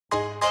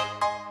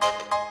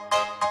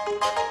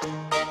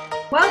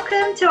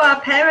Welcome to our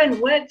parent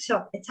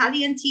workshop,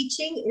 Italian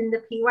Teaching in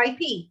the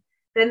PYP.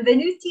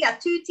 Benvenuti a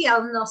tutti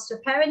al nostro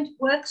parent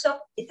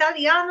workshop,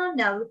 Italiano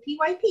nel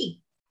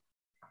PYP.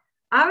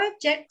 Our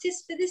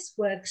objectives for this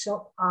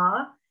workshop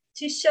are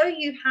to show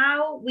you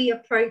how we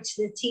approach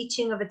the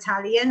teaching of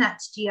Italian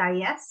at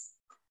GIS,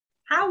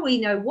 how we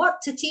know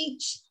what to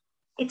teach,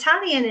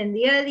 Italian in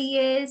the early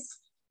years,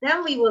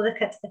 then we will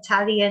look at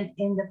Italian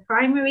in the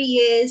primary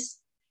years,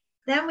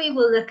 then we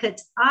will look at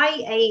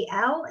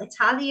IAL,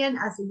 Italian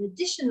as an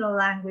additional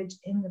language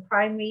in the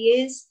primary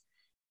years,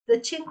 the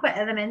Cinque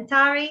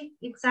Elementari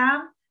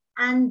exam,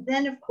 and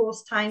then of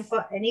course time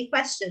for any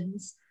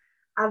questions.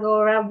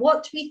 Allora,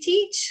 what we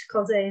teach,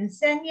 cosa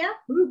insegna?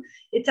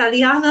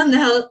 Italiano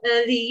nel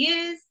early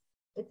years,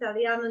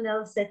 Italiano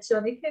nella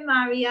sezione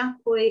primaria,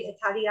 poi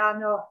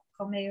Italiano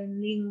come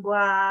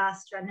lingua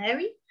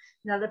straniera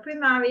nella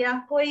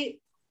primaria,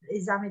 poi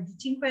esame di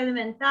 5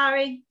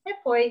 elementari e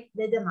poi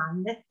le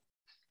domande.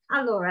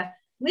 Allora,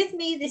 with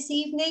me this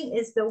evening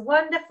is the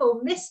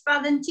wonderful Miss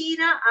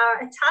Valentina,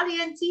 our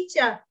Italian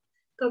teacher.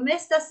 Con me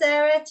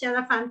stasera c'è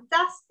la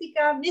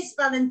fantastica Miss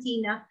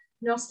Valentina,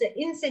 nostra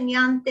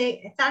insegnante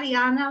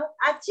italiano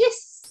a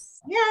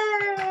GIS.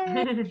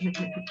 Yay!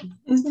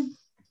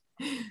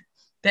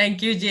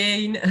 Thank you,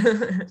 Jane.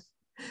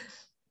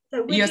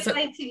 So would you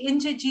like to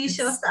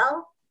introduce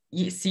yourself?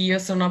 Sì, io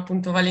sono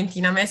appunto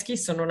Valentina Meschi,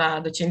 sono la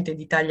docente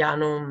di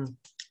italiano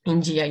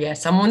in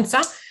GIS a Monza.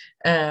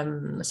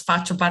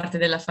 Faccio parte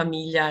della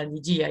famiglia di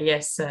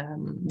GIS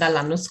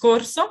dall'anno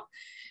scorso.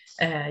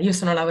 Io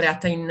sono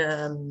laureata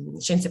in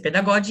scienze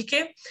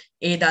pedagogiche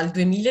e dal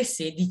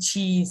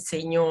 2016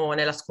 insegno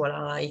nella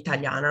scuola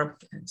italiana,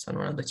 sono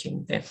una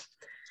docente.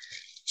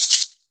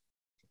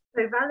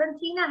 So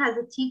Valentina has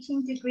a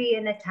teaching degree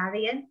in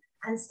Italian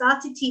and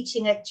started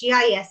teaching at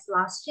GIS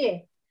last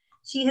year.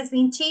 She has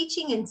been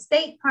teaching in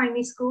state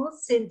primary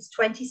schools since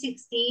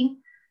 2016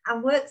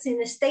 and works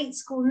in a state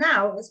school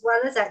now as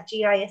well as at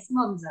GIS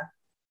Monza.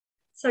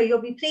 So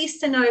you'll be pleased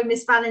to know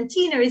Miss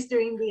Valentina is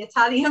doing the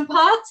Italian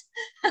part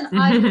and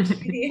I'm doing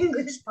the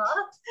English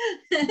part.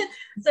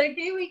 So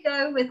here we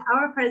go with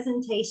our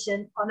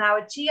presentation on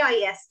our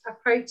GIS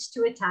approach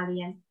to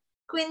Italian.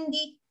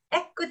 Quindi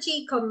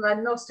eccoci con la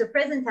nostra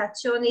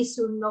presentazione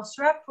sul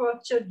nostro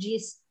approccio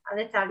GIS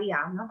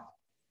all'italiano.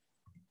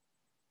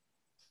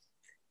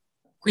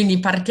 Quindi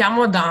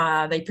partiamo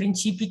dai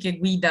principi che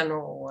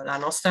guidano la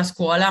nostra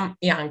scuola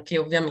e anche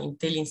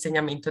ovviamente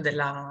l'insegnamento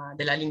della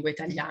lingua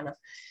italiana.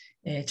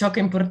 Ciò che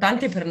è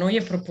importante per noi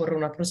è proporre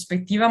una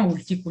prospettiva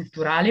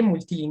multiculturale e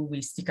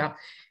multilinguistica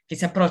che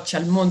si approccia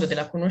al mondo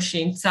della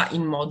conoscenza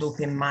in modo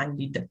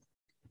open-minded.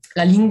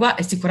 La lingua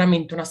è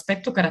sicuramente un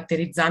aspetto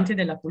caratterizzante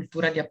della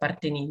cultura di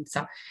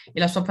appartenenza e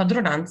la sua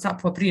padronanza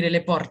può aprire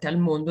le porte al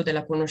mondo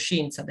della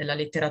conoscenza, della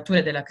letteratura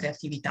e della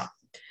creatività.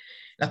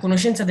 La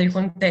conoscenza del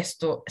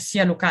contesto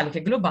sia locale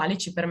che globale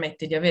ci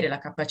permette di avere la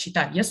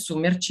capacità di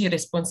assumerci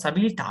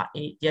responsabilità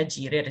e di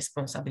agire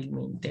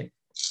responsabilmente.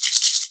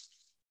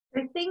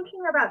 So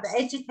thinking about the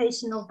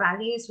educational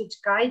values which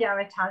guide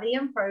our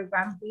Italian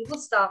program, we will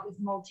start with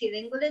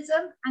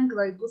multilingualism and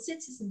global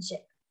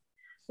citizenship.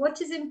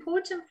 What is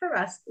important for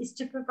us is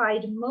to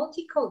provide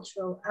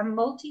multicultural and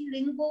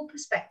multilingual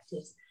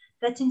perspectives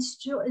that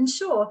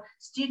ensure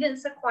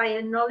students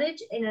acquire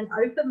knowledge in an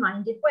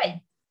open-minded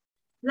way.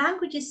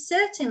 Language is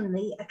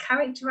certainly a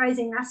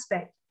characterizing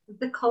aspect of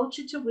the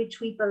culture to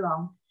which we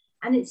belong,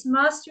 and its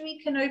mastery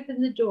can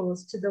open the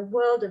doors to the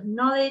world of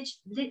knowledge,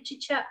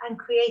 literature, and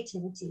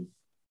creativity.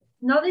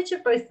 Knowledge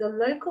of both the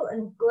local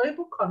and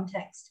global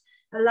context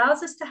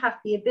allows us to have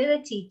the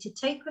ability to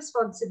take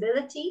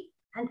responsibility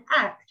and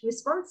act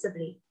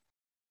responsibly.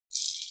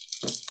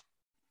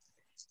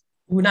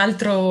 Un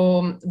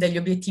altro degli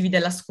obiettivi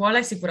della scuola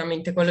è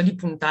sicuramente quello di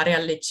puntare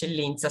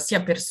all'eccellenza,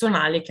 sia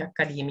personale che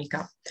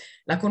accademica.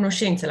 La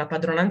conoscenza e la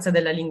padronanza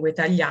della lingua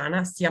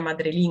italiana, sia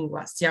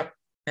madrelingua sia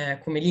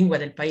come lingua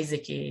del paese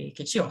che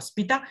ci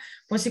ospita,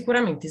 può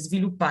sicuramente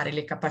sviluppare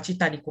le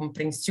capacità di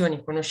comprensione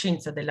e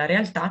conoscenza della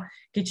realtà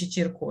che ci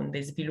circonda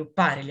e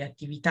sviluppare le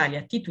attività e le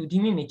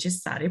attitudini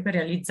necessarie per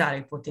realizzare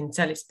il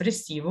potenziale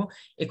espressivo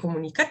e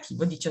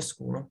comunicativo di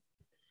ciascuno.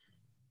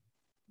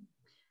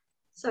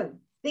 So,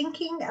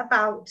 thinking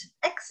about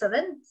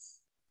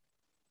excellence,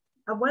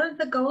 one of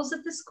the goals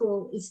of the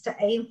school is to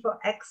aim for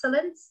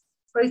excellence,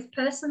 both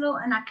personal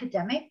and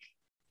academic,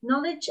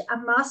 knowledge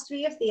and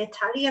mastery of the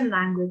Italian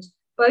language,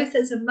 both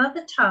as a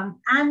mother tongue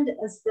and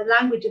as the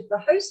language of the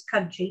host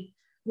country,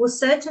 will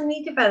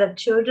certainly develop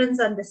children's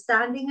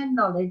understanding and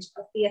knowledge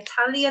of the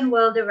Italian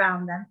world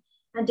around them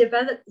and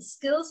develop the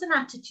skills and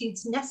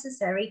attitudes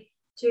necessary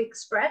to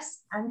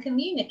express and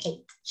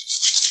communicate.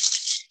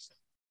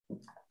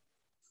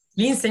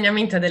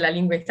 L'insegnamento della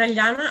lingua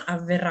italiana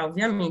avverrà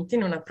ovviamente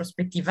in una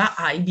prospettiva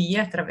A e B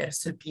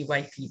attraverso il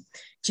PYP.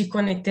 Ci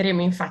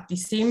connetteremo infatti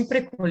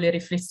sempre con le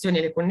riflessioni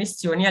e le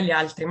connessioni alle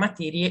altre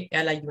materie e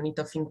alla Unit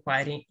of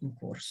Inquiry in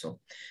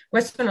corso.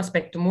 Questo è un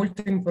aspetto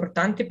molto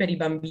importante per i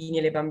bambini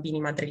e le bambine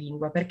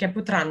madrelingua perché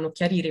potranno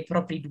chiarire i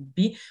propri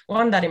dubbi o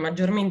andare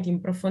maggiormente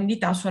in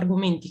profondità su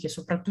argomenti che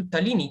soprattutto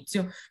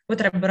all'inizio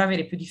potrebbero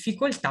avere più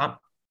difficoltà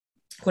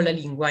con la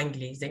lingua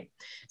inglese.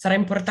 Sarà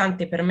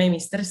importante per me,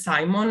 Mr.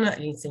 Simon,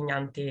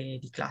 l'insegnante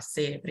di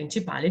classe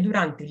principale,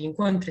 durante gli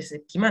incontri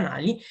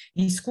settimanali,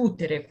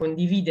 discutere e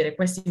condividere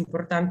questi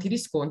importanti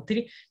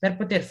riscontri per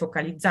poter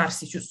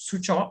focalizzarsi su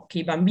ciò che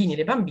i bambini e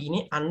le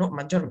bambine hanno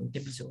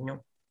maggiormente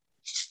bisogno.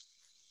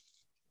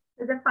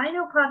 For the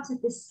final part of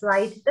this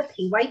slide, the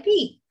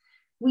PYP.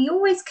 We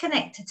always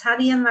connect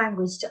Italian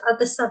language to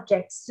other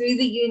subjects through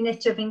the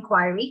unit of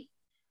inquiry.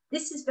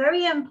 This is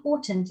very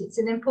important. It's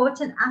an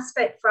important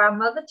aspect for our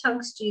mother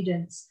tongue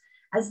students,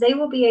 as they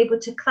will be able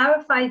to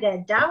clarify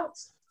their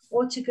doubts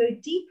or to go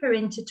deeper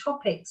into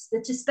topics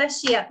that,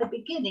 especially at the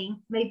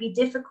beginning, may be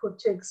difficult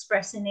to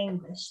express in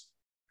English.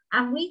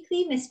 And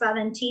weekly, Miss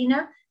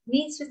Valentina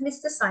meets with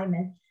Mr.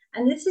 Simon,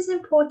 and this is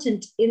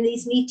important in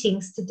these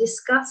meetings to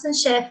discuss and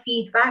share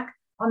feedback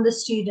on the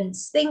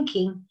students'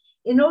 thinking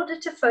in order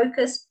to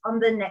focus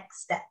on the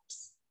next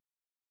steps.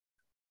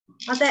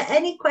 Are there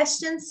any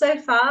questions so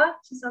far?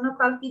 Ci sono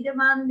qualche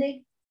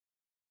domande?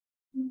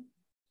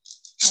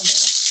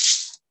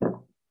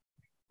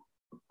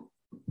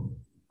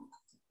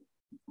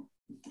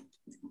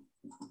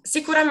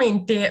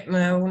 Sicuramente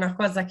una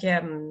cosa che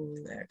è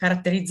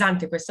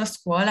caratterizzante questa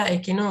scuola è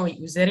che noi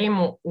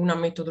useremo una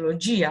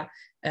metodologia,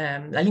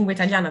 la lingua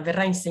italiana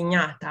verrà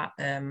insegnata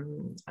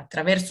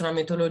attraverso una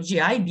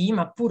metodologia IB,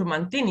 ma pur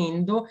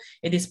mantenendo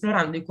ed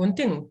esplorando i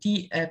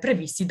contenuti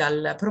previsti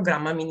dal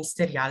programma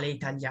ministeriale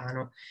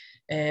italiano.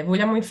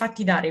 Vogliamo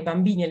infatti dare ai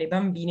bambini e alle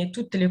bambine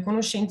tutte le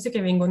conoscenze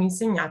che vengono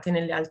insegnate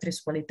nelle altre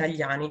scuole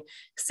italiane,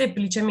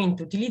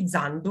 semplicemente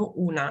utilizzando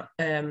una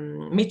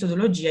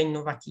metodologia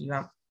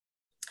innovativa.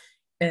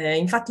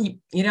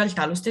 Infatti, in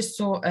realtà, lo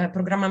stesso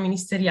programma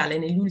ministeriale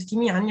negli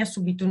ultimi anni ha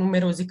subito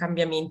numerosi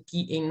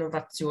cambiamenti e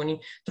innovazioni,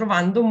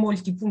 trovando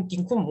molti punti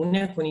in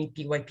comune con il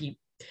PYP.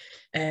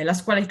 La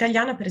scuola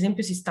italiana, per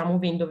esempio, si sta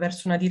muovendo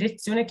verso una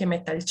direzione che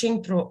mette al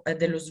centro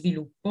dello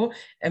sviluppo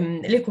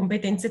le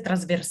competenze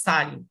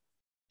trasversali,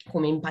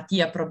 come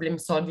empatia, problem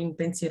solving,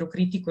 pensiero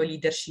critico e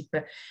leadership,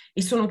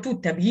 e sono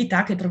tutte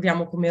abilità che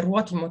troviamo come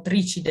ruoti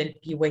motrici del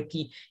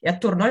PYP e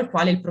attorno al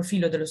quale il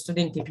profilo dello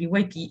studente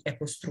PYP è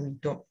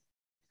costruito.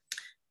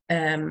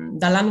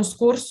 Dall'anno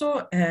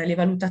scorso le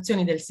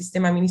valutazioni del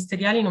sistema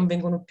ministeriale non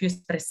vengono più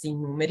espresse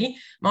in numeri,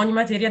 ma ogni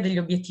materia ha degli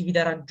obiettivi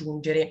da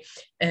raggiungere,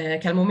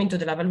 che al momento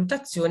della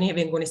valutazione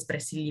vengono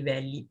espressi in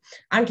livelli.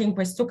 Anche in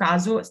questo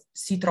caso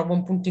si trova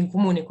un punto in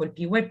comune col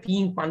PYP,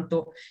 in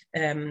quanto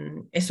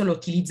esso lo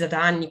utilizza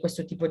da anni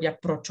questo tipo di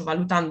approccio,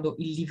 valutando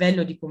il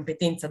livello di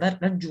competenza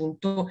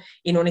raggiunto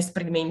e non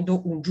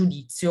esprimendo un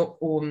giudizio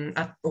o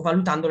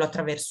valutandolo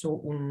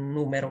attraverso un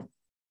numero.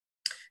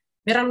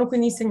 Verranno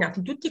quindi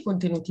insegnati tutti i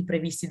contenuti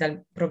previsti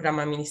dal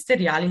programma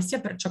ministeriale,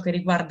 sia per ciò che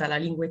riguarda la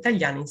lingua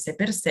italiana in sé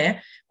per sé,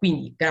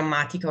 quindi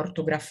grammatica,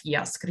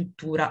 ortografia,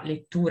 scrittura,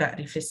 lettura,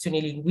 riflessione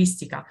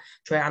linguistica,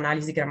 cioè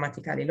analisi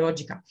grammaticale e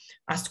logica,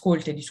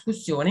 ascolto e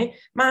discussione,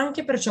 ma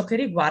anche per ciò che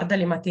riguarda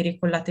le materie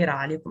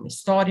collaterali come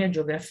storia,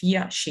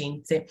 geografia,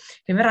 scienze,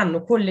 che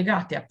verranno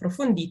collegate e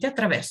approfondite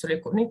attraverso le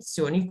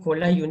connessioni con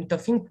la Unit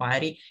of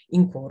Inquiry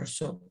in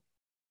corso.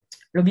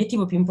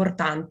 L'obiettivo più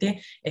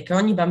importante è che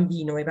ogni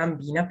bambino e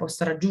bambina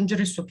possa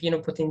raggiungere il suo pieno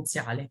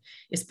potenziale,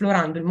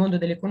 esplorando il mondo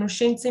delle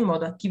conoscenze in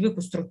modo attivo e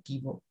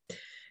costruttivo.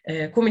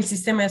 Come il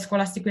sistema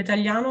scolastico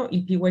italiano,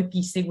 il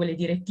PYP segue le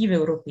direttive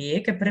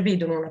europee che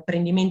prevedono un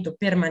apprendimento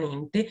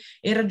permanente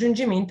e il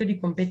raggiungimento di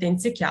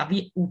competenze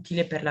chiavi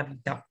utili per la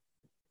vita.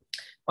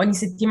 Ogni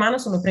settimana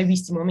sono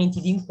previsti momenti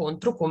di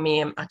incontro,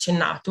 come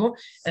accennato,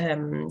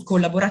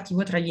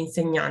 collaborativo tra gli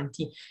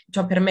insegnanti.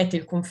 Ciò permette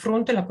il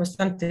confronto e la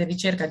costante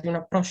ricerca di un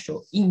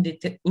approccio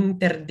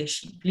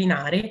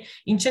interdisciplinare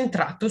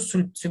incentrato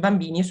sui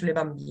bambini e sulle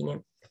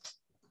bambine.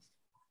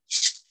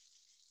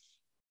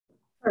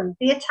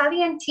 The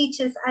Italian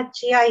teachers at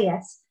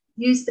GIS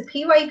use the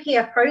PYP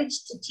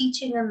approach to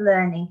teaching and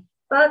learning,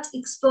 but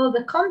explore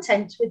the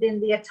content within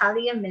the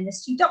Italian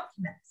ministry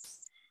documents.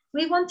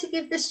 We want to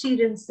give the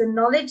students the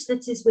knowledge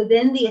that is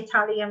within the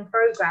Italian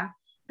program,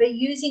 but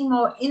using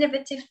more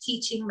innovative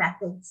teaching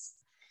methods.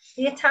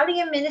 The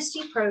Italian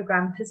ministry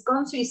program has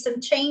gone through some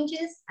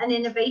changes and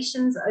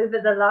innovations over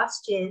the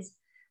last years,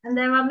 and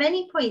there are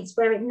many points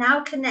where it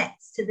now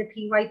connects to the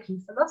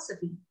PYP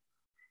philosophy.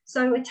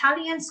 So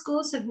Italian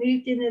schools have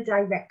moved in the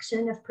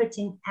direction of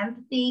putting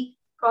empathy,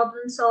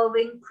 problem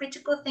solving,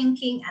 critical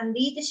thinking, and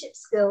leadership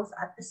skills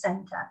at the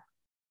center.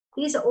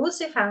 These are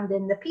also found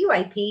in the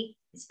PYP,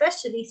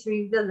 especially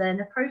through the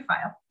learner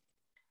profile.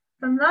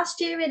 From last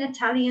year in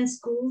Italian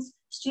schools,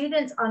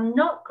 students are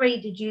not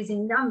graded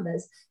using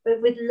numbers,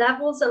 but with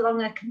levels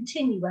along a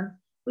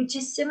continuum, which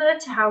is similar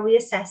to how we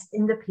assess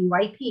in the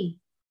PYP.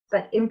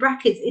 but in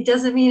brackets, it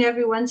doesn't mean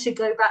everyone should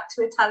go back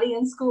to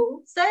Italian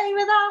school. Stay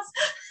with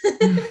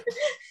us.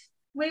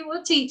 We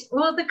will teach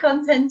all the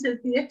content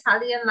of the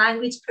Italian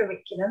language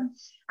curriculum,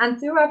 and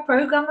through our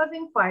program of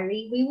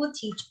inquiry, we will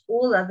teach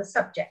all other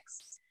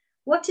subjects.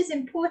 What is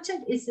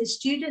important is that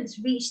students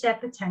reach their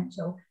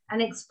potential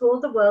and explore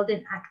the world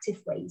in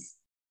active ways.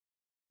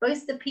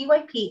 Both the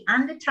PYP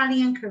and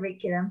Italian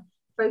curriculum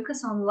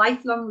focus on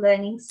lifelong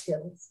learning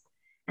skills.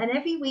 And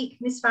every week,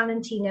 Miss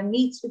Valentina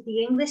meets with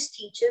the English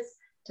teachers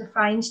to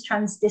find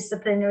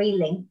transdisciplinary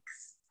links.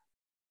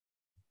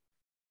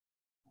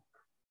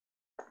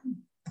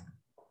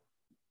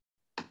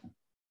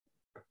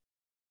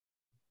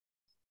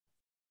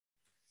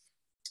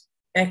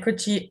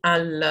 Eccoci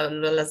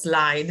alla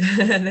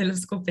slide dello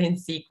Scope and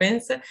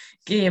Sequence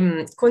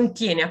che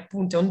contiene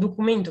appunto, è un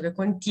documento che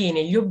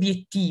contiene gli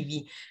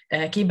obiettivi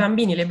che i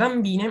bambini e le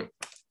bambine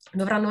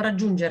dovranno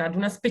raggiungere ad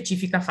una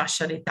specifica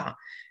fascia d'età.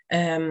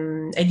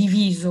 È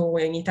diviso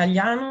in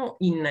italiano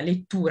in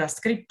lettura,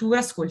 scrittura,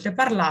 ascolto e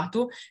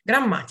parlato,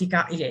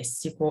 grammatica e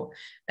lessico.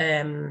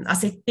 A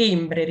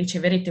settembre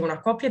riceverete una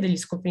copia degli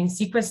Scope and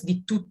Sequence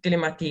di tutte le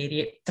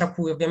materie, tra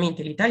cui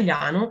ovviamente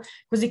l'italiano,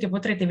 così che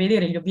potrete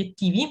vedere gli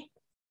obiettivi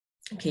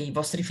che i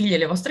vostri figli e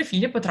le vostre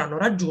figlie potranno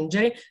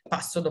raggiungere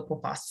passo dopo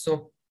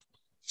passo.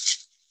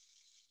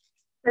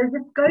 So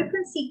the scope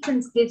and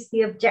sequence gives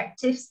the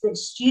objectives that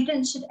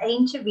students should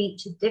aim to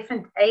reach at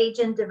different age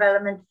and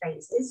development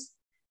phases.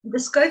 The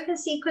scope and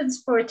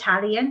sequence for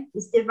Italian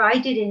is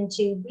divided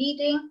into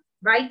reading,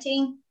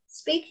 writing,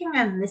 speaking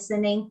and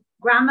listening,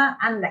 grammar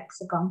and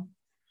lexicon.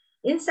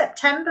 In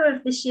September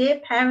of this year,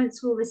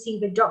 parents will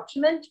receive a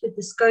document with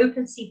the scope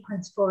and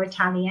sequence for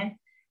Italian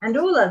and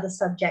all other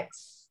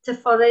subjects to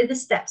follow the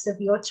steps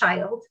of your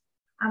child.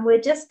 And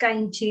we're just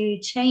going to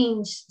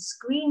change the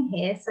screen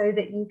here so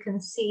that you can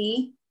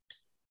see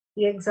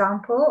the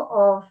example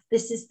of,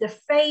 this is the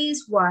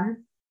phase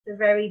 1, the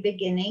very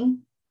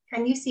beginning.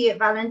 Can you see it,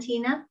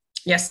 Valentina?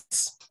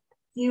 Yes.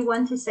 Do you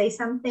want to say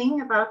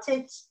something about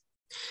it?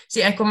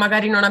 Sì, ecco,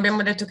 magari non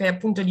abbiamo detto che è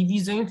appunto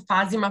diviso in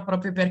fasi, ma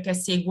proprio perché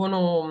segue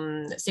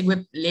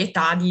le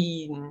età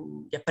di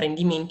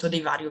apprendimento dei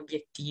vari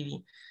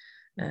obiettivi.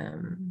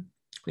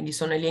 Quindi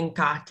sono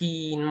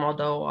elencati in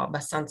modo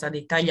abbastanza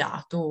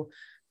dettagliato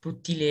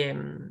tutte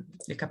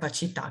le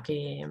capacità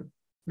che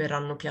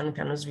verranno piano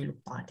piano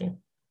sviluppate.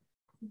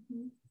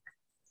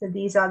 So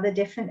these are the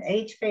different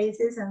age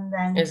phases, and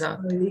then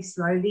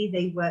slowly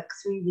they work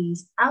through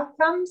these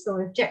outcomes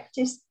or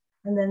objectives,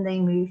 and then they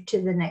move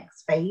to the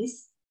next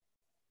phase.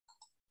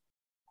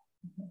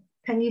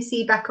 Can you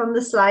see back on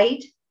the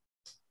slide?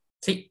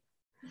 Sì.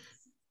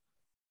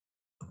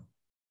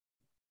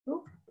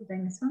 Oh, did I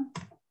miss one?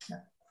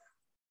 No.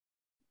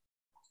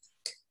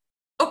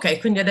 Ok,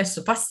 quindi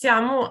adesso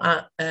passiamo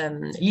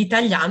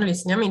all'italiano,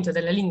 l'insegnamento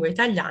della lingua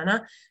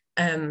italiana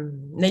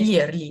negli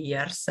early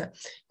years.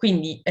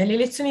 Quindi le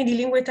lezioni di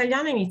lingua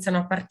italiana iniziano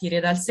a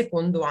partire dal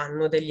secondo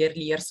anno degli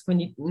early years,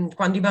 quindi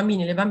quando i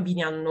bambini e le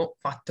bambine hanno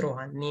 4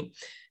 anni.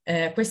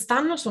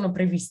 Quest'anno sono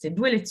previste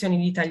 2 lezioni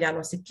di italiano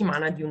a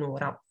settimana di 1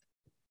 ora.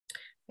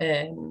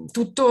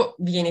 Tutto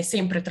viene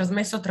sempre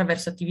trasmesso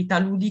attraverso attività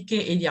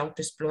ludiche e di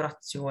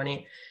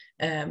autoesplorazione.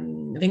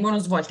 Vengono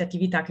svolte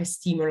attività che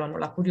stimolano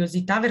la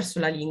curiosità verso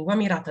la lingua,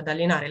 mirata ad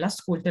allenare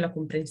l'ascolto e la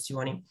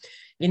comprensione.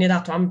 Viene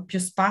dato ampio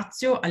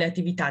spazio alle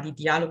attività di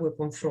dialogo e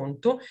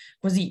confronto,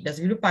 così da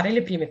sviluppare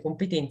le prime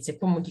competenze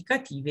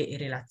comunicative e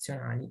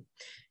relazionali.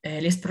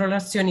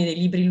 L'esplorazione dei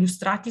libri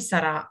illustrati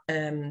sarà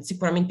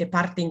sicuramente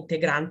parte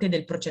integrante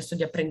del processo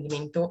di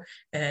apprendimento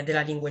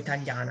della lingua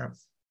italiana.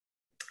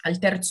 Al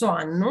terzo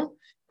anno,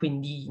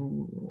 quindi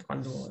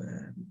quando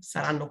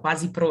saranno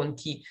quasi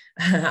pronti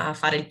a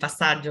fare il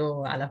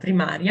passaggio alla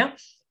primaria,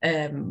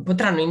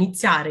 potranno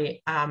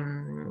iniziare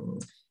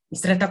in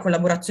stretta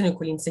collaborazione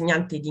con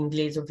l'insegnante di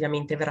inglese.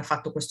 Ovviamente verrà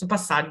fatto questo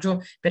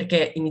passaggio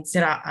perché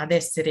inizierà ad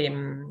essere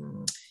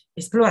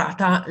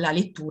esplorata la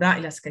lettura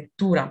e la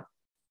scrittura.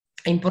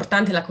 È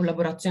importante la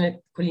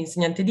collaborazione con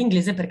l'insegnante di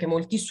inglese perché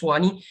molti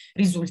suoni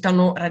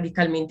risultano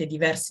radicalmente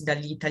diversi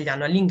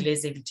dall'italiano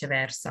all'inglese e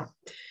viceversa.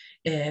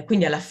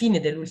 Quindi alla fine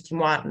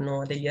dell'ultimo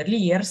anno degli early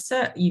years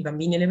i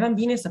bambini e le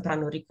bambine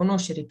sapranno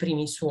riconoscere i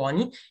primi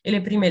suoni e le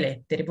prime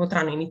lettere,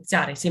 potranno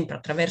iniziare sempre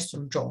attraverso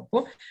il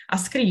gioco a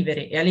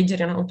scrivere e a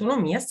leggere in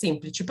autonomia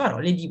semplici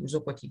parole di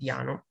uso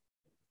quotidiano.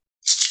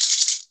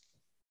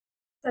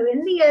 So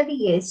in the early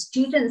years,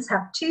 students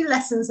have 2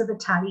 lessons of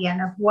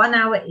Italian of 1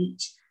 hour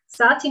each,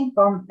 starting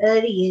from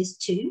early years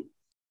 2.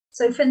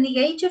 So from the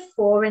age of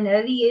 4 and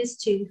early years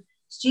 2,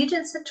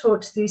 students are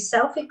taught through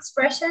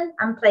self-expression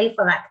and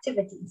playful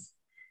activities.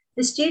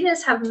 The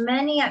students have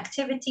many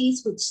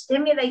activities which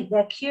stimulate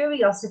their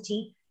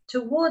curiosity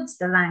towards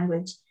the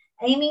language,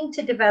 aiming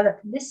to develop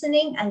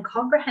listening and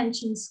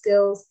comprehension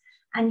skills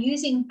and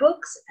using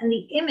books and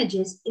the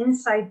images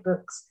inside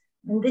books.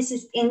 And this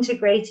is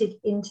integrated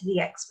into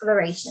the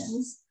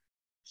explorations.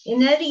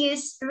 In early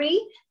years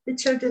 3, the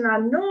children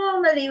are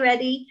normally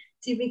ready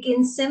to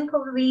begin simple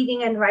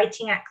reading and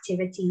writing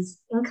activities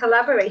in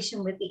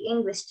collaboration with the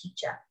English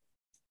teacher.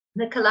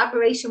 The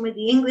collaboration with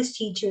the English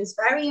teacher is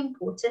very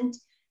important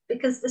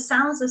because the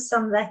sounds of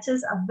some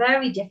letters are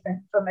very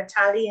different from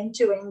Italian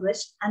to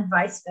English and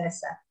vice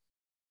versa.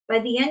 By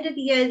the end of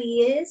the early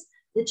years,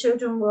 the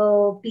children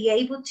will be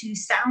able to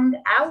sound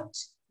out,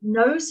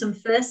 know some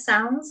first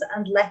sounds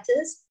and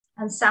letters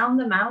and sound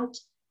them out,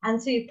 and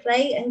through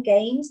play and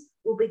games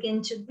will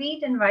begin to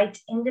read and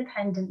write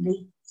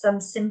independently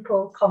some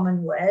simple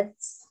common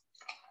words.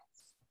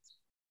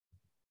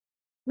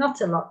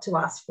 Not a lot to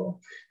ask for.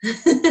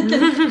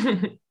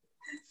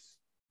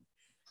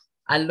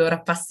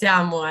 Allora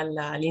passiamo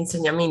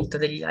all'insegnamento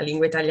della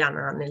lingua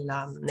italiana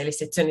nelle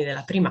sezioni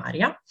della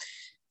primaria.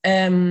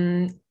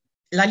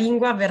 La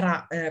lingua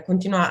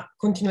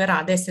continuerà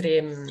ad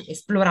essere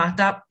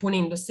esplorata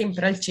ponendo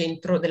sempre al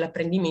centro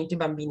dell'apprendimento i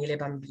bambini e le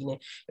bambine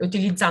e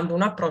utilizzando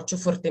un approccio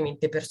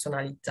fortemente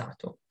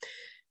personalizzato.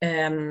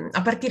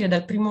 A partire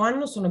dal primo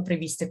anno sono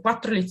previste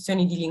 4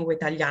 lezioni di lingua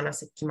italiana a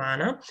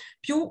settimana,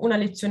 più una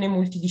lezione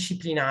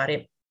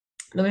multidisciplinare,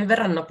 dove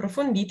verranno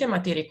approfondite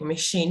materie come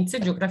scienze,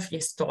 geografia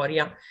e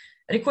storia,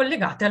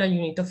 ricollegate alla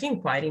Unit of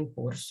Inquiry in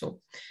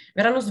corso.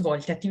 Verranno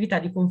svolte attività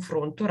di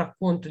confronto,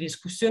 racconto,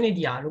 discussione e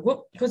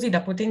dialogo, così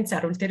da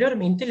potenziare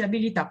ulteriormente le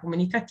abilità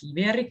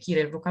comunicative e arricchire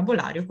il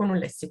vocabolario con un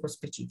lessico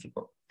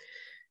specifico.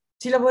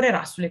 Si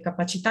lavorerà sulle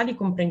capacità di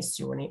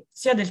comprensione,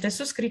 sia del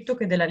testo scritto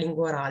che della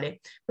lingua orale,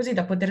 così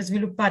da poter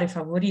sviluppare e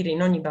favorire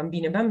in ogni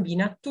bambino e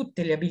bambina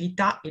tutte le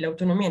abilità e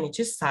l'autonomia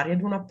necessarie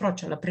ad un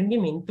approccio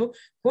all'apprendimento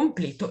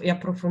completo e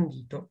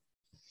approfondito.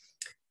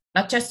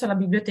 L'accesso alla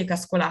biblioteca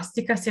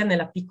scolastica sia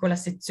dalla piccola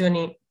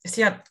selezione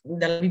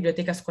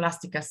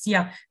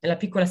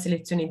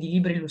di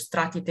libri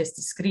illustrati e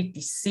testi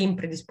scritti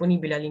sempre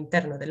disponibili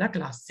all'interno della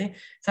classe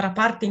sarà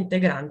parte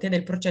integrante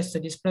del processo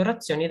di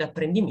esplorazione ed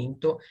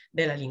apprendimento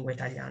della lingua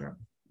italiana.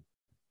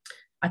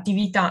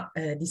 Attività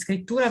di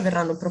scrittura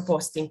verranno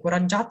proposte,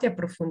 incoraggiate e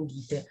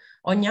approfondite.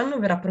 Ogni anno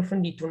verrà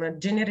approfondito un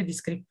genere di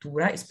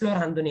scrittura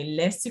esplorandone il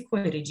lessico,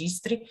 i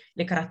registri,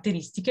 le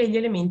caratteristiche e gli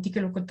elementi che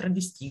lo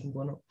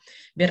contraddistinguono.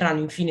 Verranno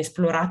infine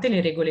esplorate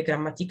le regole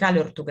grammaticali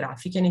e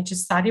ortografiche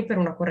necessarie per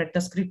una corretta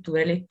scrittura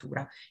e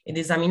lettura ed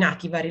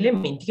esaminati i vari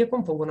elementi che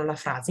compongono la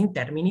frase in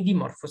termini di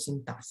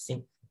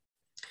morfosintassi.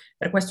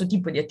 Per questo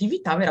tipo di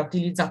attività verrà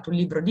utilizzato un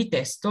libro di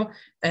testo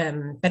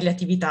per le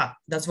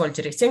attività da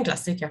svolgere sia in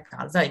classe che a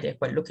casa, ed è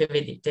quello che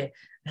vedete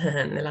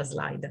nella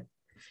slide.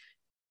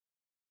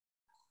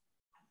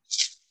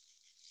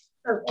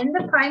 So in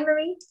the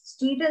primary,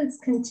 students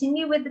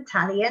continue with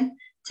Italian,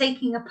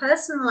 taking a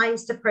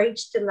personalized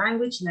approach to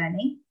language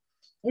learning.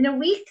 In a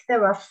week,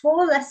 there are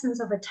 4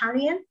 lessons of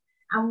Italian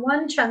and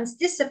 1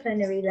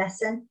 transdisciplinary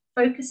lesson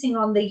focusing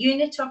on the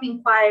unit of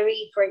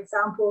inquiry, for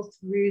example,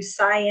 through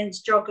science,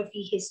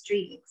 geography,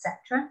 history,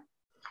 etc.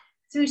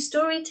 Through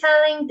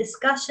storytelling,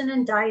 discussion,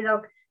 and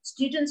dialogue,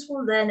 students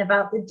will learn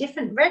about the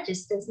different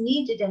registers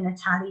needed in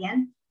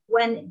Italian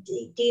when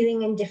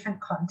dealing in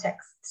different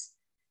contexts.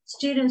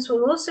 Students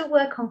will also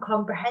work on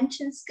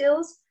comprehension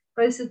skills,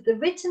 both of the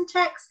written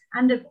text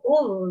and of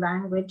oral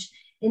language,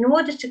 in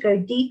order to go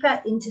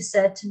deeper into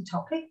certain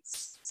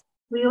topics.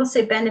 We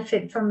also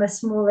benefit from a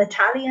small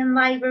Italian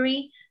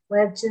library,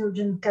 where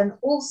children can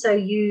also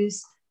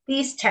use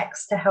these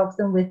texts to help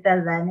them with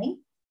their learning.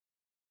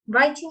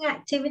 Writing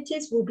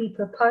activities will be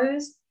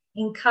proposed,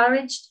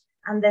 encouraged,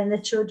 and then the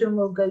children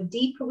will go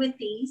deeper with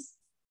these.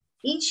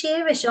 Each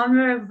year, a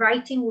genre of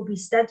writing will be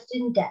studied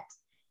in depth,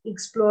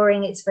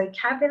 exploring its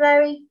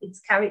vocabulary, its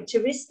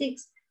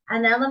characteristics,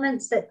 and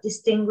elements that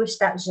distinguish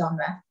that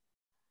genre.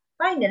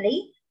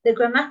 Finally, the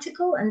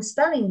grammatical and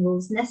spelling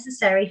rules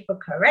necessary for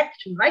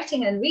correct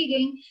writing and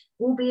reading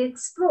will be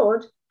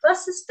explored,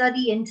 plus a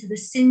study into the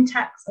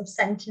syntax of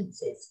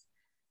sentences.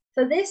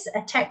 For this,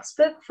 a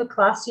textbook for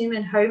classroom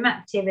and home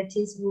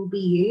activities will be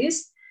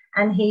used,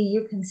 and here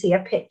you can see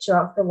a picture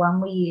of the one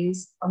we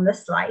use on the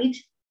slide.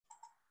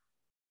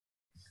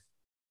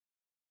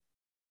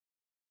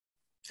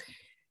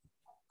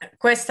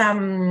 Questa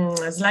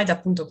slide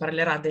appunto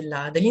parlerà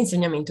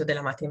dell'insegnamento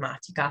della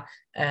matematica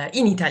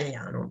in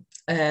italiano.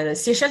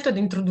 Si è scelto di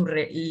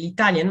introdurre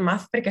l'Italian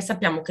Math perché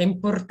sappiamo che è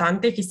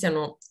importante che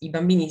i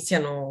bambini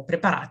siano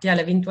preparati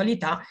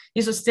all'eventualità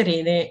di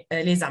sostenere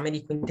l'esame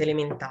di quinta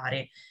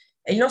elementare.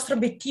 Il nostro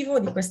obiettivo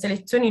di queste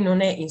lezioni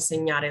non è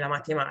insegnare la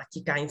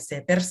matematica in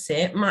sé per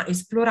sé, ma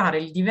esplorare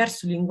il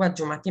diverso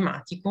linguaggio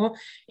matematico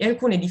e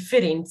alcune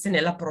differenze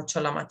nell'approccio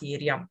alla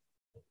materia.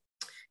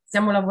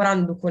 Stiamo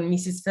lavorando con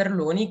Mrs.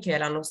 Ferloni, che è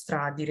la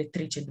nostra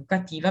direttrice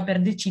educativa,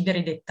 per decidere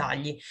i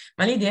dettagli,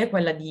 ma l'idea è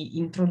quella di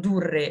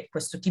introdurre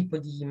questo tipo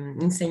di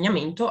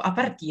insegnamento a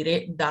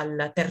partire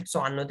dal terzo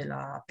anno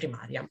della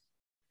primaria.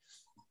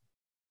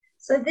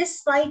 So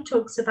this slide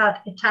talks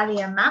about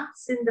Italian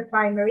maths in the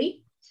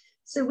primary.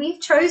 So we've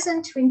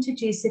chosen to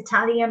introduce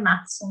Italian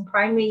maths in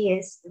primary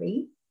years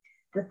 3,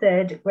 the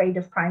 3rd grade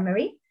of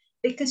primary,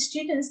 because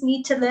students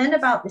need to learn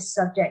about this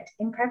subject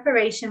in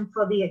preparation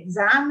for the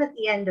exam at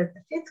the end of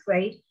the 5th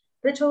grade,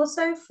 but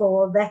also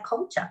for their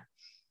culture.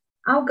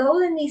 Our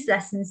goal in these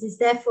lessons is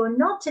therefore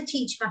not to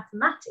teach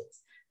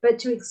mathematics, but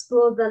to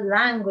explore the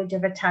language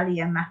of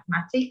Italian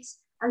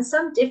mathematics and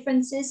some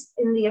differences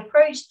in the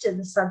approach to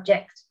the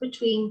subject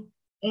between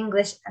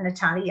English and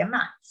Italian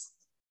maths.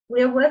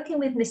 We are working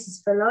with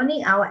Mrs.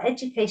 Filoni, our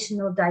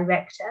educational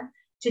director,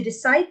 to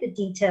decide the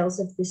details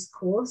of this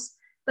course,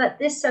 but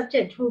this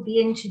subject will be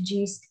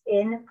introduced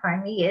in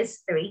primary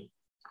years 3.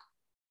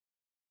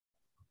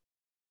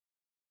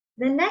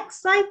 The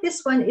next slide,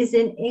 this one is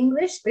in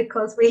English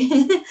because we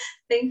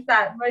think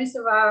that most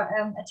of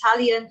our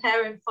Italian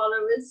parent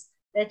followers,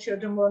 their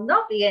children will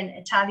not be in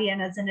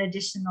Italian as an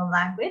additional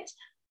language.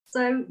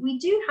 So we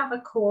do have a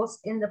course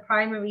in the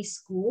primary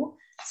school.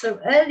 So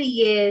early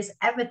years,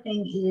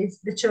 everything is,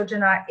 the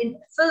children are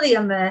fully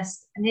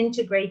immersed and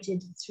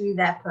integrated through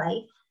their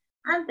play.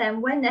 And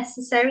then when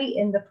necessary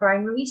in the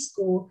primary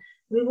school,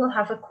 we will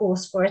have a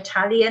course for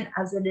Italian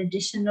as an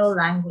additional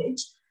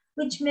language,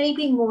 which may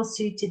be more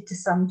suited to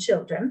some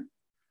children.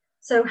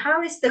 So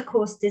how is the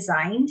course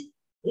designed?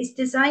 It's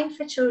designed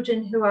for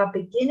children who are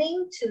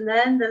beginning to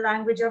learn the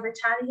language of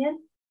Italian,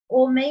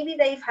 or maybe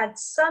they've had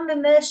some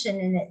immersion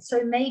in it.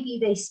 So maybe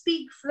they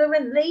speak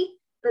fluently,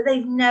 but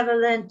they've never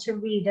learned to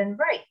read and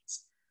write.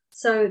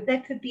 So there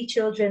could be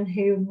children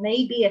who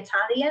may be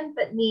Italian,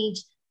 but need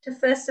to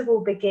first of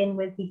all begin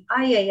with the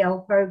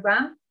IAL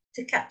program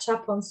to catch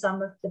up on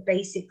some of the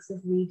basics of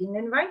reading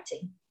and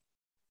writing.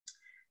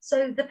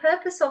 So the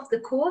purpose of the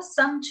course,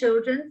 some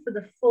children for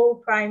the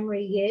full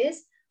primary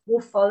years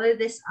will follow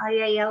this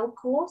IAL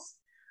course.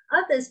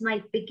 Others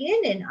might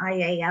begin in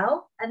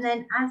IAL, and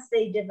then as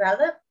they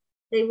develop,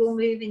 they will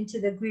move into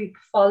the group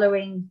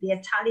following the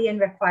Italian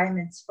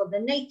requirements for the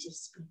native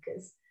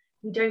speakers.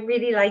 We don't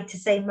really like to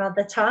say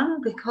mother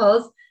tongue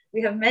because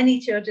we have many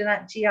children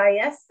at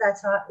GIS that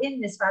are in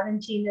Miss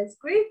Valentina's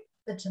group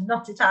that are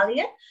not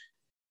Italian.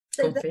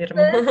 So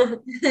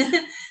the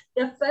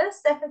first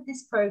step of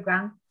this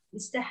program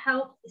is to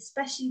help,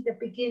 especially the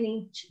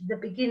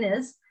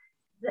beginners,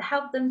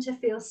 help them to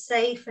feel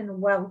safe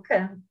and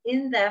welcome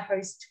in their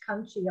host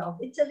country of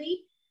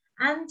Italy,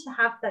 and to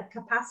have that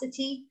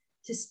capacity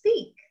to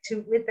speak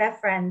with their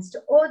friends, to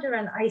order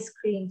an ice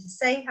cream, to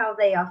say how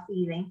they are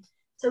feeling.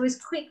 So as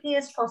quickly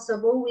as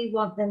possible, we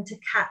want them to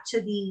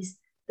capture the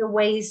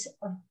ways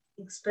of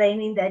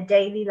explaining their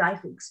daily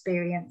life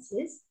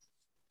experiences.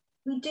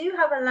 We do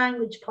have a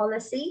language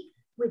policy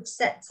which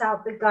sets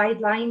out the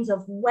guidelines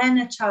of when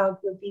a child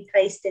would be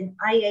placed in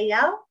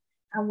IAL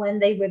and when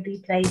they would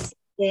be placed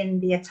in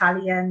the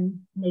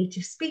Italian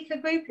native speaker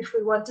group, if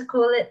we want to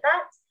call it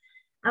that.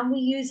 And we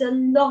use a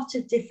lot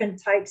of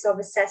different types of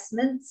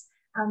assessments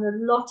and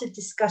a lot of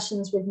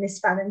discussions with Miss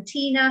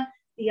Valentina,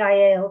 the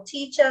IAL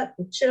teacher,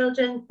 the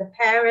children, the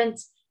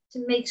parents,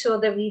 to make sure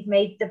that we've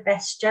made the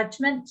best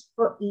judgment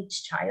for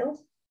each child.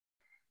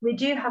 We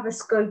do have a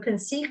scope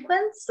and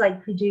sequence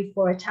like we do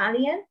for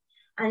Italian,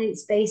 and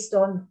it's based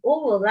on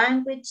oral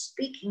language,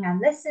 speaking and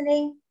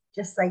listening,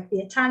 just like the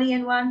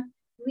Italian one,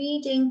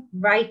 reading,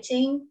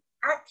 writing,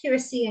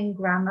 accuracy and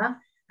grammar.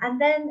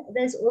 And then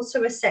there's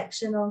also a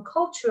section on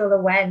cultural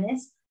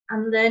awareness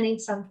and learning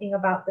something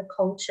about the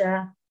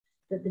culture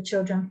that the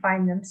children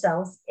find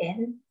themselves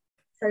in.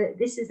 So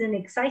this is an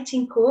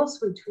exciting course,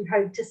 which we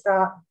hope to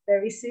start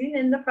very soon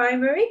in the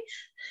primary.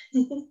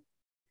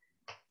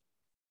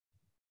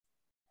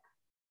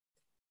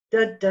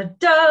 Da, da,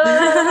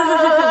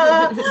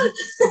 da.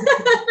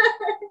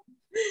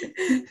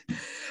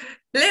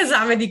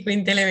 L'esame di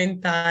quinta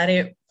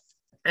elementare.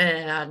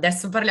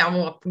 Adesso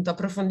parliamo appunto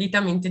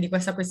approfonditamente di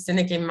questa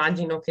questione che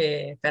immagino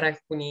che per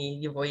alcuni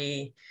di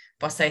voi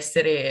possa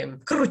essere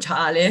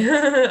cruciale.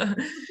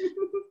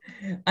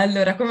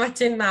 Allora, come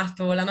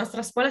accennato, la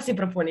nostra scuola si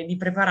propone di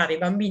preparare i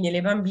bambini e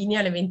le bambine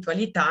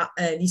all'eventualità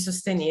di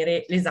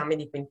sostenere l'esame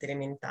di quinta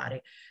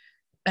elementare.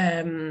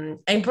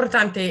 È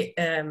importante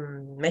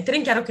mettere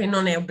in chiaro che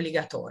non è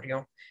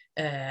obbligatorio.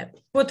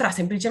 Potrà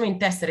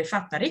semplicemente essere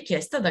fatta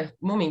richiesta dal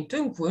momento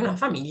in cui una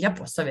famiglia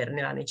possa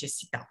averne la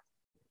necessità.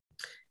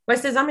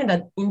 Questo esame è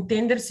da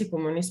intendersi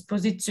come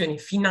un'esposizione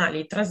finale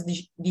e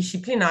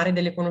transdisciplinare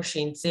delle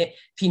conoscenze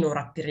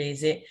finora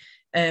apprese.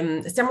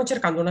 Stiamo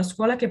cercando una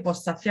scuola che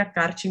possa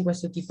affiancarci in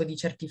questo tipo di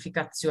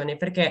certificazione,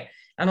 perché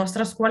la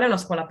nostra scuola è una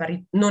scuola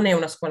non è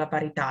una scuola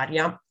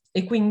paritaria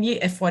e quindi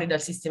è fuori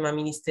dal sistema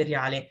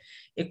ministeriale,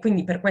 e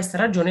quindi per questa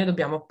ragione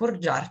dobbiamo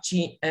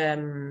appoggiarci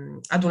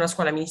ad una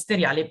scuola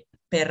ministeriale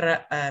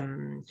per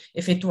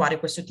effettuare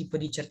questo tipo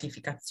di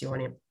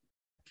certificazione.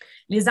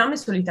 L'esame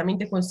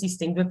solitamente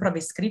consiste in 2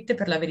 prove scritte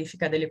per la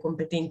verifica delle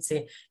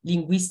competenze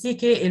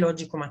linguistiche e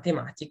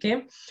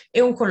logico-matematiche e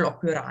un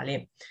colloquio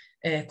orale.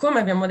 Come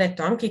abbiamo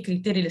detto, anche i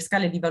criteri e le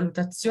scale di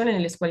valutazione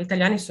nelle scuole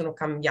italiane sono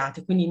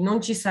cambiate, quindi non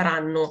ci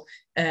saranno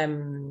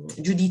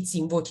giudizi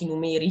in voti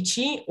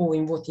numerici o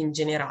in voti in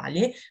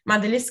generale, ma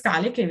delle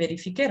scale che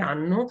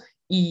verificheranno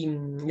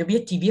gli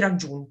obiettivi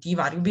raggiunti, i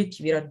vari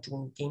obiettivi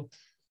raggiunti.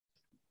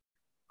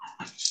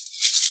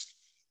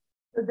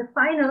 So the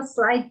final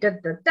slide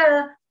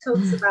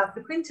talks about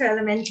the quinta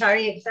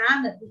elementary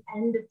exam at the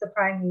end of the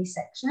primary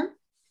section.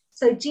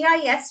 So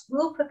GIS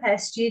will prepare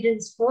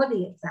students for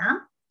the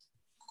exam.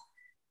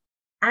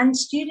 And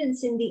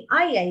students in the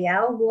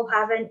IAL will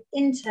have an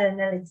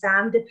internal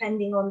exam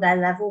depending on their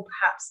level.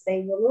 Perhaps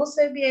they will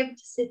also be able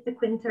to sit the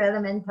Quinta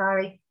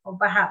Elementare, or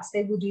perhaps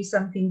they will do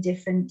something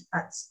different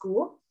at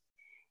school.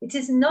 It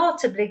is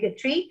not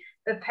obligatory,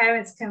 but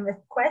parents can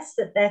request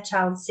that their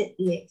child sit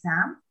the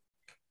exam.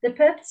 The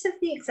purpose of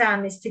the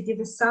exam is to give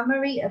a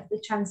summary of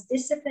the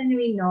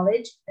transdisciplinary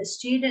knowledge a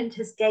student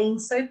has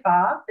gained so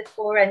far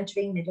before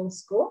entering middle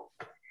school.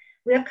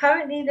 We are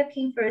currently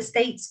looking for a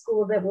state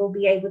school that will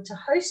be able to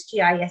host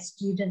GIS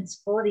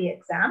students for the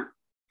exam.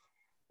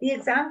 The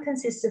exam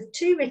consists of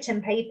 2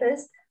 written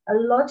papers, a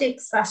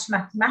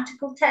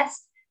logic/mathematical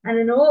test, and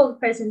an oral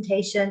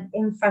presentation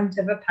in front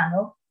of a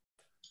panel.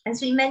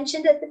 As we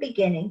mentioned at the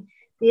beginning,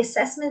 the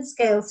assessment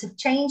scales have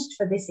changed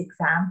for this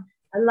exam,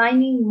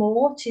 aligning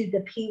more to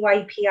the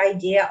PYP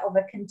idea of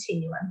a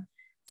continuum.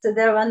 So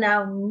there are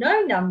now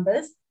no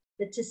numbers,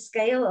 but a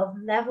scale of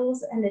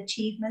levels and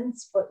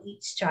achievements for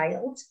each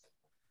child.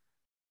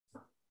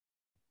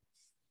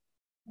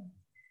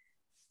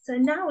 So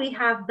now we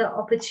have the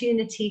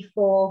opportunity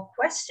for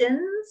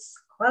questions.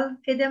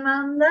 Qualche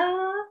domanda?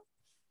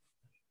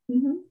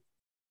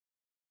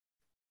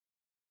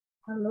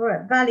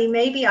 Allora, Vali,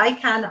 maybe I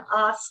can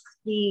ask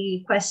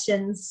the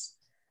questions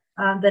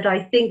that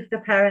I think the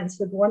parents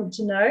would want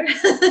to know.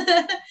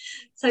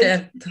 So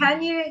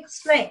can you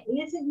explain,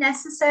 is it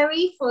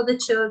necessary for the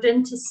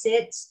children to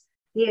sit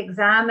the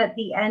exam at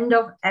the end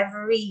of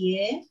every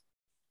year?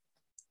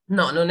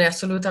 No, non è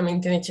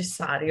assolutamente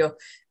necessario.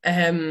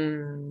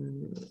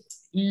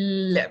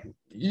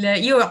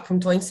 Io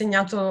appunto ho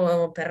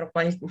insegnato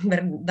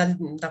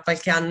da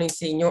qualche anno,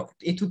 insegno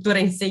e tuttora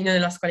insegno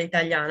nella scuola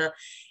italiana,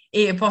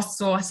 e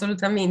posso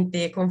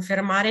assolutamente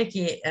confermare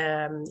che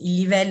il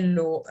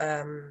livello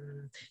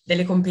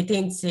delle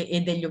competenze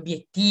e degli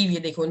obiettivi e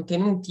dei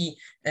contenuti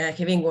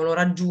che vengono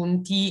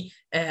raggiunti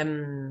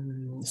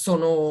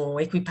sono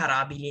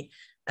equiparabili.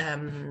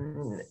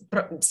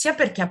 Sia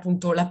perché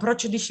appunto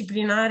l'approccio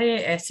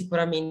disciplinare è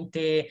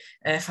sicuramente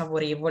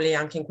favorevole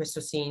anche in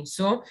questo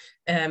senso,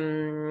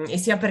 e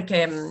sia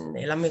perché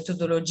la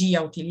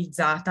metodologia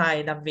utilizzata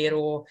è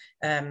davvero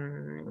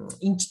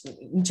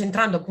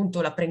incentrando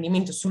appunto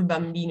l'apprendimento sul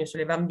bambino e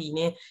sulle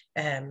bambine,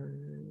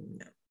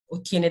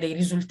 ottiene dei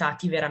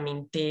risultati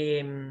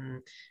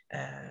veramente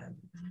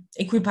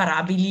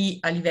equiparabili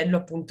a livello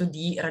appunto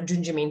di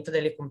raggiungimento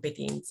delle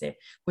competenze.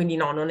 Quindi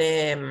no, non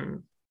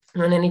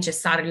è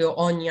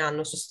necessario ogni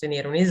anno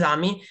sostenere un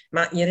esame,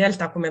 ma in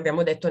realtà, come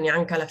abbiamo detto,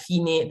 neanche alla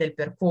fine del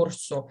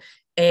percorso,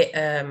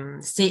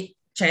 se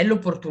c'è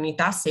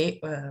l'opportunità, se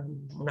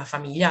una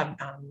famiglia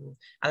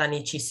ha la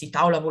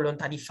necessità o la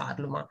volontà di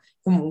farlo, ma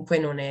comunque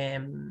non è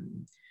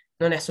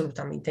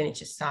assolutamente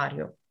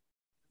necessario.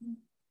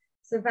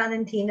 So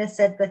Valentina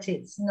said that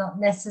it's not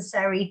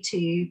necessary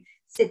to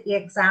sit the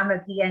exam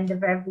at the end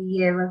of every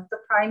year of the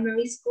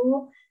primary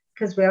school,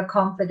 because we are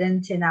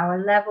confident in our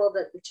level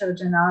that the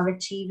children are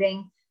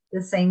achieving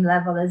the same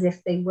level as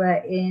if they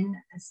were in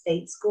a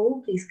state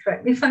school. Please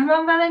correct me if I'm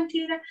wrong,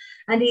 Valentina.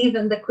 And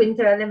even the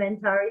Quinta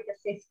Elementare, the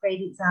 5th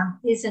grade exam,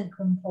 isn't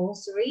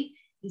compulsory.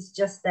 It's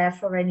just there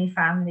for any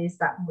families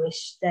that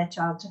wish their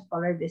child to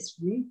follow this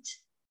route.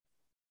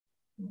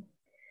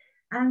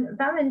 And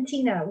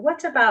Valentina,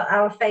 what about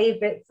our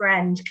favorite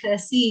friend,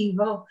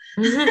 Cursivo?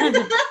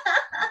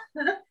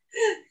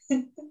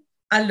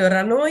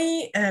 Allora,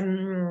 noi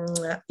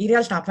in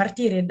realtà a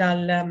partire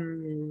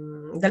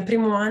dal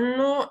primo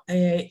anno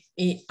e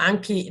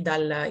anche in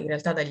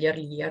realtà dagli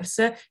early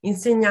years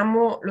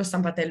insegniamo lo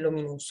stampatello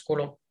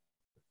minuscolo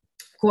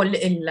con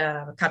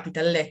il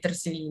capital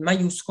letters, il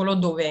maiuscolo,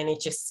 dove è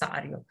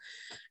necessario.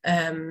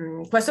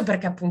 Questo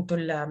perché appunto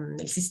il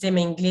sistema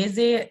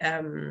inglese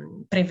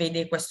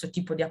prevede questo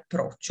tipo di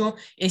approccio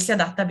e si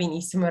adatta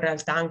benissimo in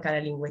realtà anche alla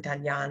lingua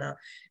italiana.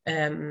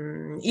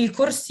 Il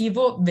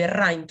corsivo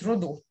verrà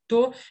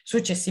introdotto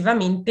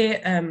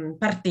successivamente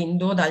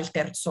partendo dal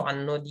 3°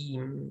 anno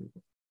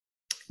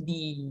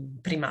di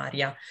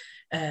primaria.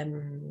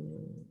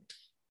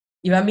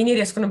 I bambini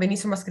riescono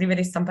benissimo a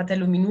scrivere in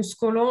stampatello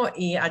minuscolo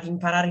e ad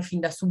imparare fin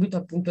da subito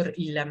appunto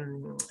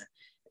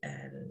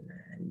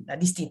la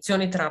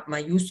distinzione tra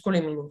maiuscolo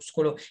e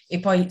minuscolo, e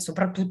poi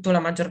soprattutto la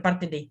maggior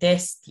parte dei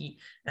testi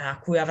a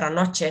cui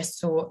avranno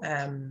accesso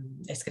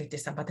è scritto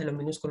in stampatello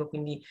minuscolo,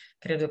 quindi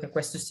credo che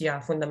questo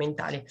sia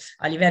fondamentale.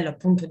 A livello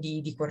appunto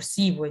di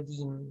corsivo e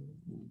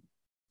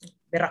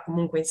verrà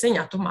comunque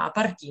insegnato, ma a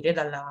partire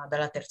dalla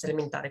 3ª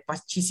elementare. Qua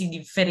ci si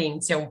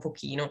differenzia un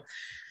pochino.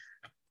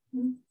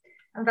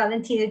 And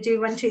Valentina, do you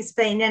want to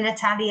explain in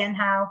Italian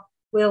how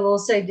we'll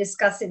also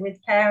discuss it with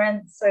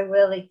parents? So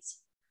we'll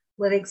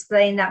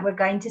explain that we're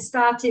going to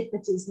start it,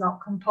 but it's not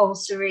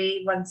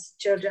compulsory. Once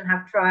children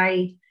have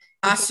tried,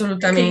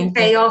 assolutamente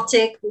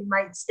chaotic, we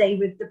might stay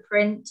with the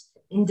print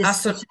in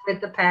discussion with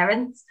the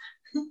parents.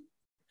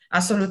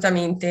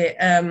 Assolutamente,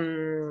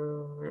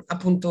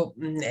 appunto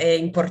è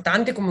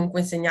importante comunque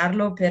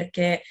insegnarlo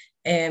perché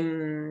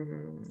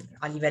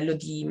a livello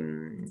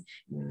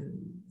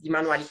di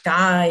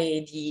manualità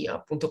e di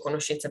appunto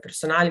conoscenza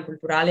personale,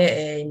 culturale,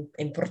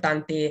 è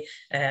importante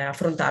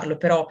affrontarlo,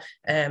 però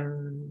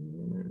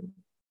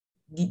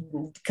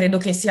credo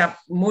che sia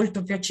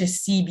molto più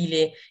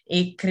accessibile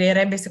e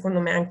creerebbe secondo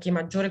me anche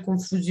maggiore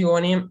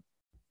confusione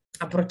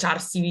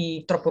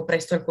approcciarsi troppo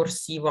presto al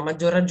corsivo, a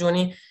maggior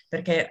ragione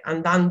perché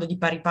andando di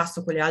pari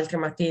passo con le altre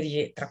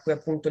materie, tra cui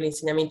appunto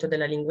l'insegnamento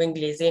della lingua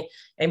inglese,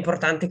 è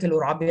importante che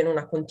loro abbiano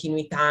una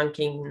continuità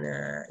anche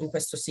in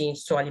questo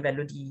senso a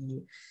livello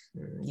di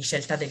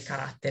scelta del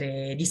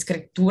carattere, di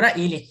scrittura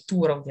e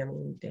lettura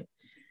ovviamente.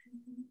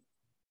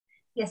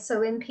 Yes,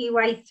 so in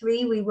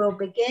PY3 we will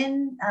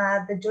begin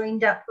the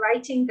joined up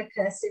writing, the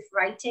cursive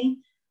writing,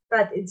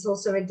 but it's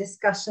also a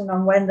discussion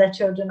on when the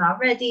children are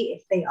ready,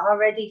 if they are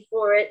ready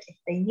for it, if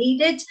they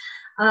need it.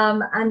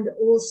 And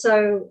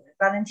also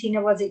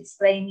Valentina was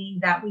explaining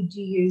that we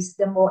do use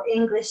the more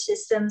English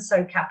system,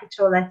 so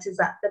capital letters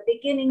at the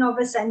beginning of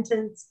a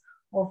sentence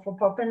or for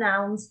proper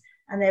nouns,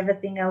 and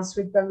everything else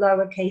with the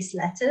lowercase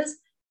letters.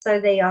 So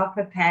they are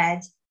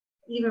prepared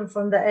even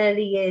from the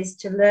early years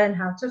to learn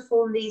how to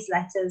form these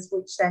letters,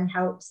 which then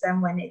helps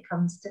them when it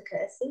comes to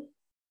cursive.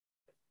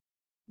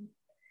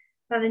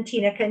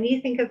 Valentina, can you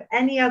think of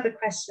any other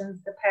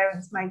questions the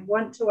parents might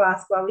want to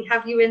ask while we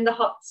have you in the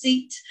hot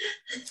seat?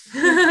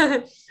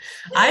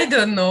 I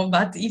don't know,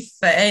 but if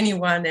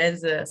anyone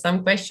has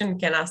some question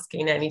can ask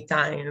in any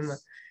time.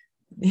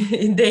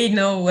 They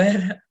know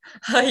where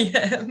I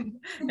am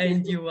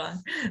and you are.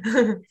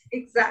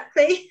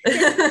 Exactly.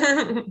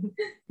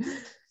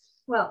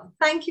 Well,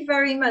 thank you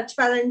very much,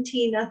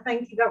 Valentina.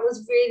 Thank you. That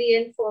was really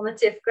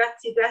informative.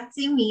 Grazie,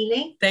 grazie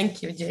mille.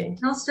 Thank you, Jane. Il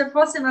nostro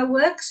prossimo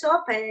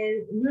workshop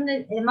è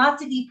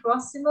martedì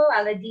prossimo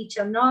alle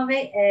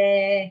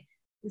 19.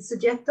 Il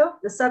soggetto,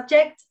 the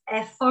subject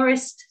è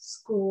Forest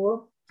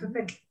School.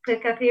 Per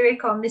capire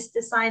con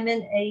Mr.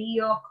 Simon e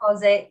io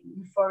cos'è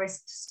il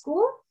Forest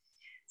School.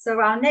 So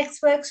our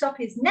next workshop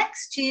is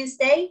next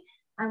Tuesday,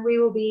 and we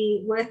will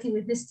be working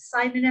with Mr.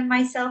 Simon and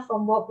myself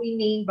on what we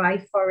mean by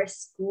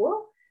Forest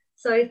School.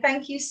 So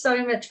thank you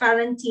so much,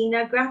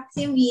 Valentina.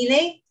 Grazie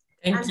mille.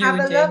 Thank you, have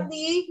a Jane. lovely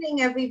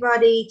evening,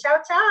 everybody.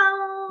 Ciao,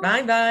 ciao.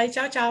 Bye, bye.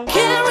 Ciao, ciao.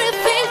 Carry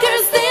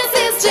thinkers, this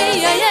is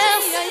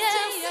GIS.